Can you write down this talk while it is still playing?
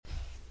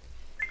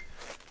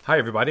Hi,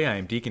 everybody. I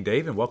am Deacon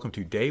Dave, and welcome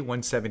to day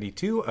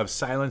 172 of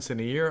Silence in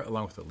a Year,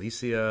 along with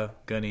Alicia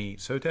Gunny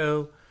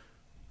Soto,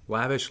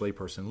 lavish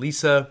layperson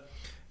Lisa.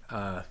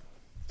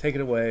 Take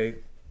it away,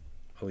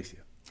 Alicia.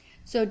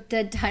 So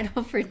the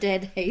title for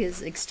today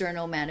is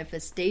External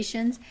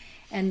Manifestations,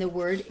 and the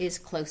word is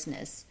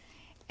closeness.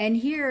 And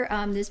here,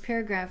 this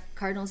paragraph,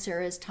 Cardinal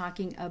Sarah is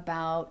talking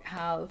about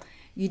how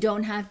you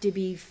don't have to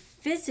be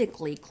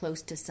physically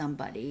close to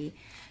somebody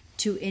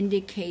to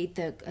indicate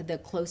the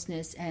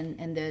closeness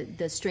and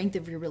the strength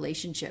of your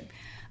relationship.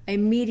 I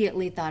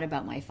immediately thought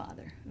about my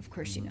father. Of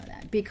course, you know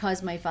that.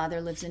 Because my father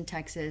lives in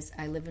Texas,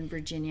 I live in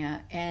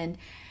Virginia,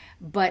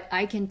 but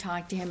I can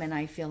talk to him and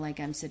I feel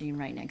like I'm sitting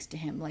right next to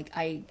him. Like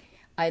I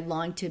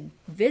long to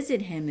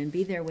visit him and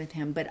be there with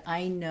him, but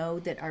I know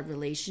that our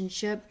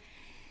relationship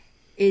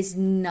is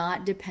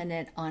not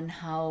dependent on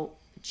how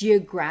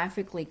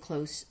geographically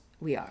close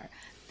we are.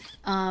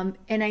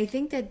 And I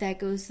think that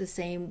goes the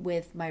same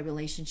with my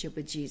relationship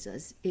with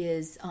Jesus.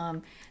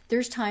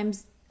 There's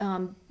times,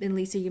 and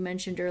Lisa, you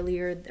mentioned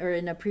earlier or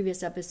in a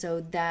previous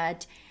episode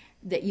that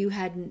you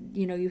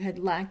had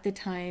lacked the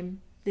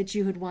time that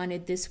you had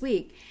wanted this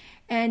week.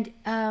 And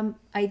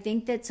I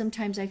think that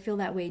sometimes I feel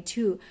that way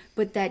too,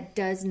 but that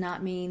does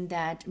not mean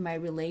that my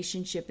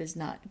relationship is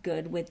not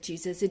good with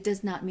Jesus. It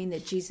does not mean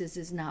that Jesus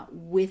is not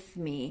with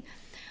me.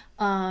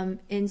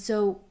 And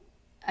so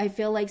I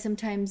feel like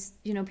sometimes,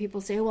 people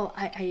say, well,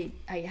 I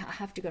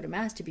have to go to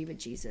Mass to be with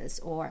Jesus,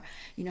 or,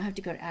 I have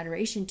to go to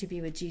adoration to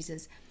be with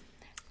Jesus.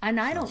 And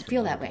I don't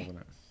feel that way.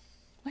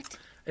 What?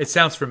 It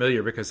sounds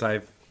familiar because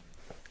I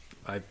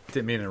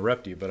didn't mean to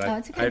interrupt you, but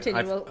it's okay.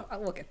 Continue.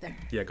 We'll get there.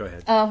 Yeah, go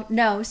ahead. Oh,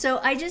 no. So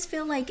I just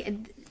feel like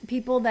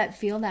people that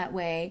feel that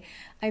way,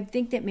 I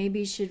think that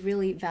maybe should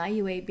really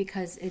evaluate,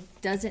 because it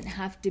doesn't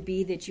have to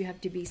be that you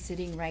have to be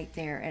sitting right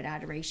there at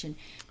adoration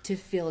to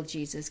feel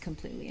Jesus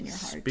completely in your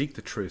heart. Speak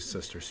the truth,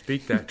 sister.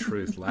 Speak that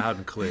truth loud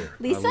and clear.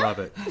 Lisa? I love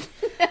it.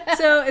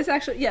 So it's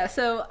actually,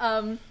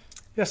 So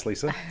yes,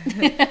 Lisa.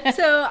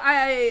 So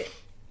I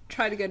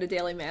try to go to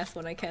daily Mass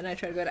when I can. I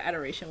try to go to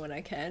adoration when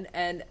I can.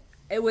 And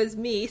it was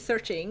me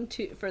searching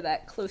for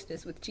that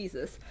closeness with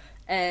Jesus.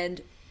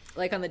 And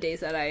like on the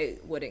days that I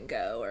wouldn't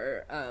go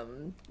or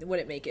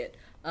wouldn't make it,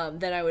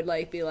 then I would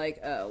be like,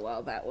 oh,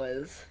 well, that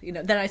was,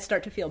 then I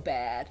start to feel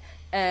bad.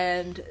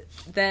 And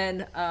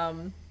then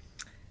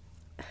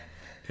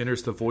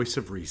enters the voice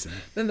of reason.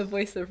 Then the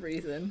voice of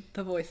reason,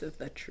 the voice of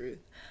the truth.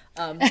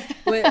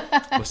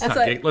 Let's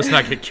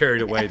not get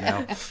carried away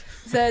now.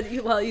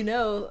 Said, well,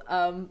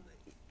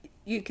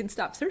 you can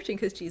stop searching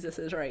because Jesus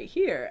is right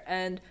here.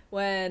 And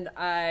when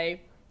I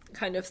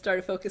kind of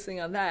started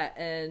focusing on that,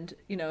 and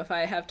if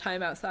I have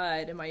time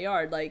outside in my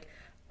yard, like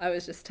I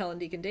was just telling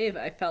Deacon Dave,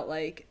 I felt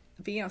like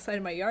being outside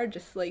in my yard,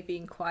 just like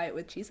being quiet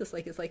with Jesus,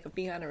 like it's like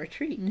being on a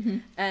retreat. Mm-hmm.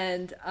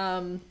 And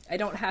I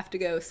don't have to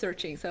go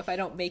searching. So if I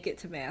don't make it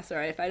to Mass,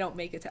 or if I don't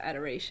make it to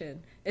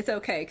adoration, it's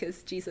okay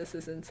because Jesus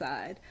is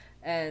inside.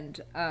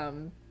 And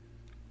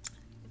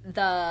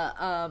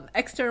the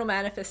external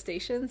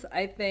manifestations,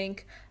 I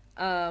think,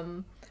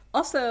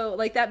 also,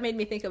 like, that made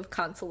me think of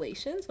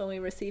consolations, when we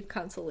receive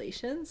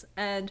consolations.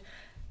 And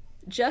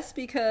just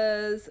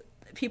because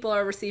people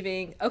are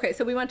receiving,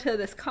 so we went to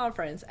this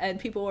conference and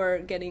people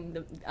were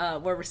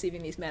were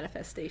receiving these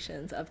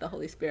manifestations of the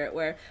Holy Spirit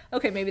where,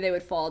 maybe they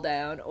would fall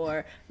down,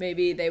 or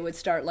maybe they would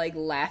start like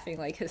laughing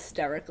like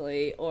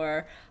hysterically,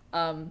 or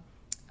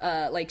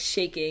like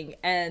shaking.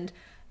 And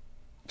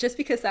just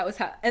because that was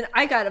and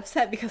I got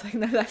upset because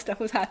none of that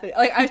stuff was happening.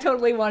 Like I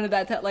totally wanted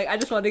that to, I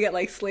just wanted to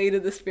get slayed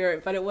in the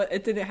spirit, but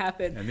it didn't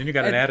happen. And then you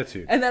got an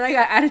attitude. And then I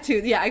got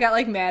attitude. Yeah, I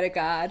got mad at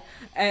God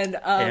and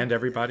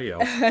everybody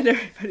else. And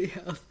everybody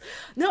else.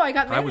 No, I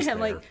got mad at him.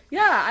 There.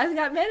 I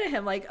got mad at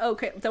him.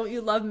 Okay, don't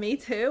you love me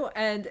too?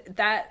 And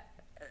that,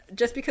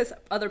 just because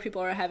other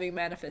people are having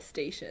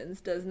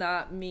manifestations does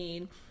not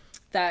mean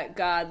that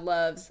God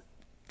loves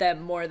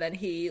them more than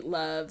he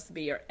loves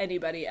me or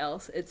anybody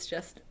else. It's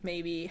just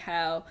maybe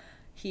how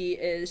he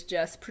is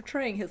just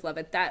portraying his love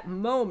at that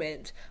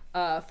moment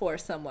for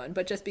someone.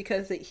 But just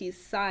because he's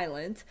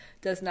silent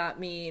does not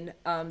mean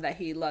that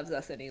he loves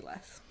us any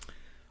less.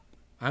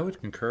 I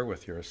would concur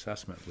with your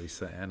assessment,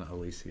 Lisa and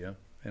Alicia,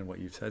 and what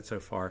you've said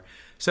so far.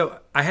 So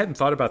I hadn't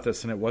thought about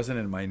this, and it wasn't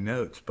in my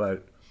notes,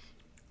 but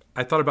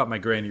I thought about my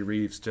Granny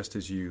Reeves just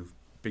as you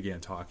began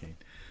talking.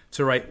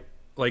 So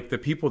like the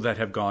people that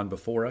have gone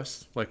before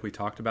us, like we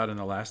talked about in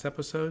the last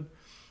episode,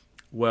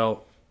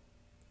 well,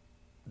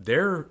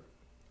 they're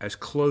as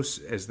close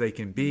as they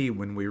can be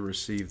when we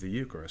receive the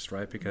Eucharist,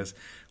 right? Because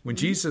when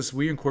Jesus,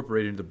 we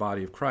incorporate into the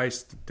body of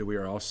Christ, that we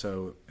are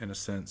also, in a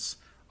sense,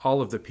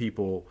 all of the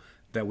people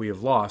that we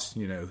have lost,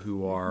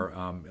 who are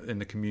in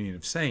the communion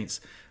of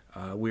saints,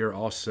 we are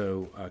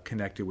also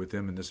connected with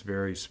them in this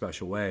very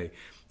special way.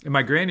 And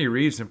my Granny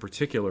Reeves in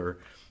particular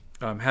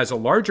has a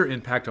larger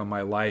impact on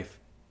my life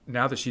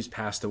now that she's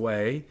passed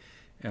away,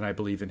 and I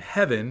believe in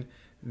heaven,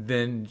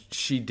 than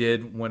she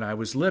did when I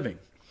was living.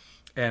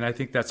 And I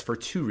think that's for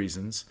two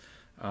reasons.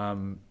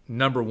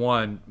 Number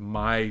one,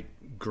 my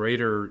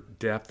greater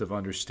depth of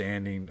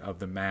understanding of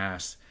the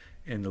Mass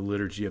in the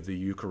liturgy of the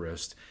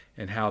Eucharist,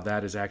 and how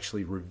that has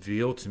actually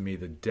revealed to me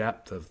the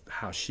depth of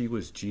how she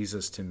was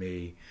Jesus to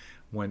me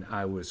when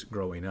I was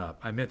growing up.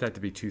 I meant that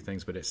to be two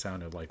things, but it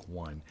sounded like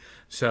one.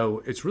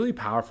 So it's really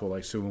powerful.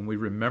 Like, so when we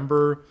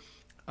remember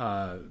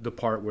the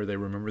part where they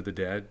remember the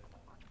dead,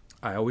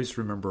 I always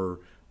remember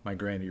my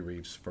Granny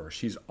Reeves first.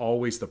 She's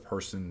always the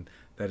person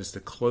that is the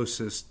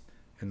closest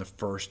and the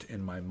first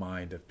in my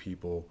mind of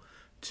people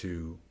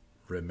to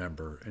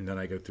remember. And then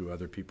I go through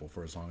other people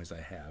for as long as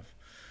I have.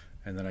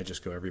 And then I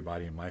just go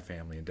everybody in my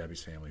family and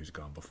Debbie's family who's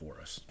gone before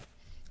us.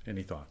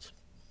 Any thoughts?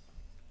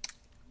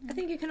 I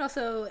think you can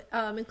also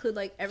include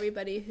like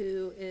everybody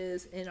who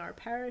is in our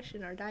parish,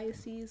 in our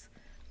diocese.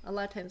 A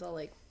lot of times I'll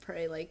like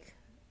pray like,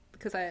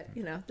 because I,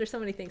 there's so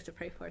many things to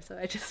pray for, so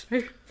I just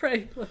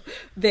pray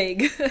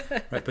vague.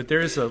 Right, but there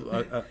is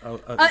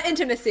a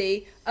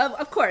intimacy,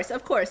 of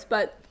course,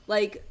 but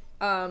like,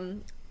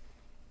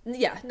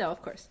 yeah, no,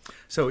 of course.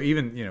 So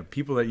even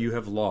people that you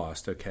have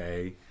lost,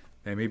 okay,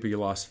 they may be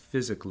lost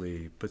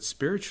physically, but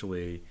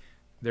spiritually,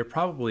 they're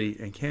probably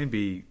and can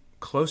be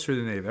closer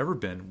than they've ever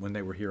been when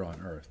they were here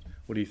on earth.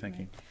 What are you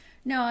thinking?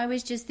 No, I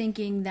was just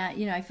thinking that,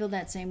 I feel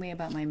that same way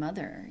about my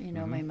mother.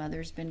 My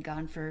mother's been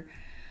gone for,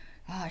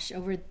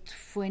 over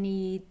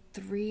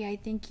 23, I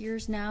think,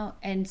 years now.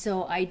 And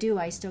so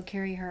I still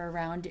carry her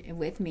around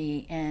with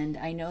me, and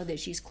I know that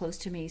she's close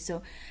to me.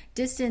 So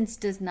distance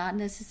does not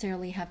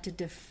necessarily have to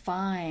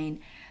define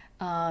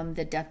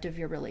the depth of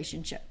your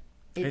relationship.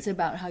 It's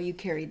about how you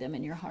carry them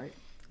in your heart.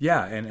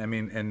 Yeah, and I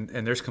mean,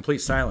 and there's complete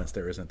silence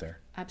there, isn't there?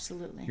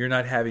 Absolutely. You're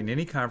not having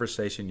any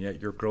conversation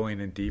yet. You're growing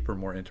in deeper,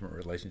 more intimate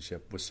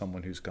relationship with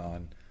someone who's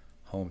gone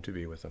home to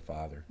be with a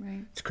father.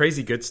 Right. It's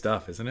crazy good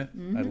stuff, isn't it?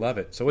 Mm-hmm. I love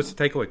it. So what's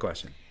the takeaway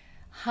question?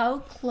 How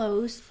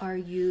close are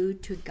you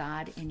to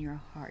God in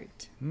your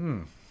heart?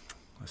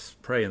 Let's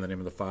pray in the name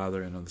of the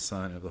Father, and of the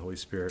Son, and of the Holy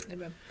Spirit.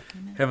 Amen.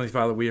 Heavenly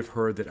Father, we have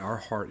heard that our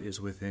heart is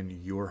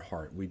within your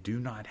heart. We do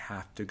not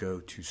have to go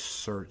to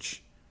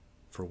search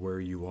for where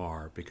you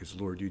are, because,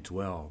 Lord, you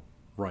dwell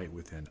right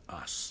within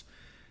us.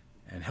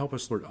 And help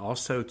us, Lord,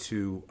 also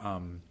to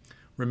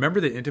remember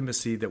the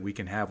intimacy that we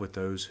can have with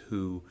those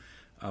who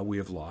we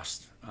have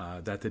lost,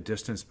 that the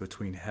distance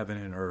between heaven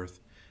and earth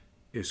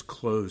is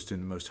closed in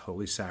the most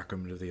holy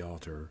sacrament of the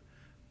altar,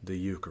 the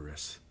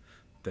Eucharist,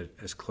 that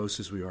as close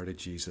as we are to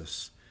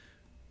Jesus,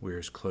 we're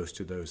as close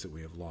to those that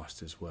we have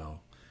lost as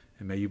well.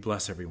 And may you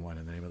bless everyone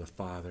in the name of the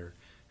Father,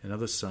 and of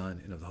the Son,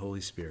 and of the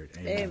Holy Spirit.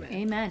 Amen.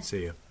 Amen.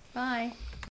 See you. Bye.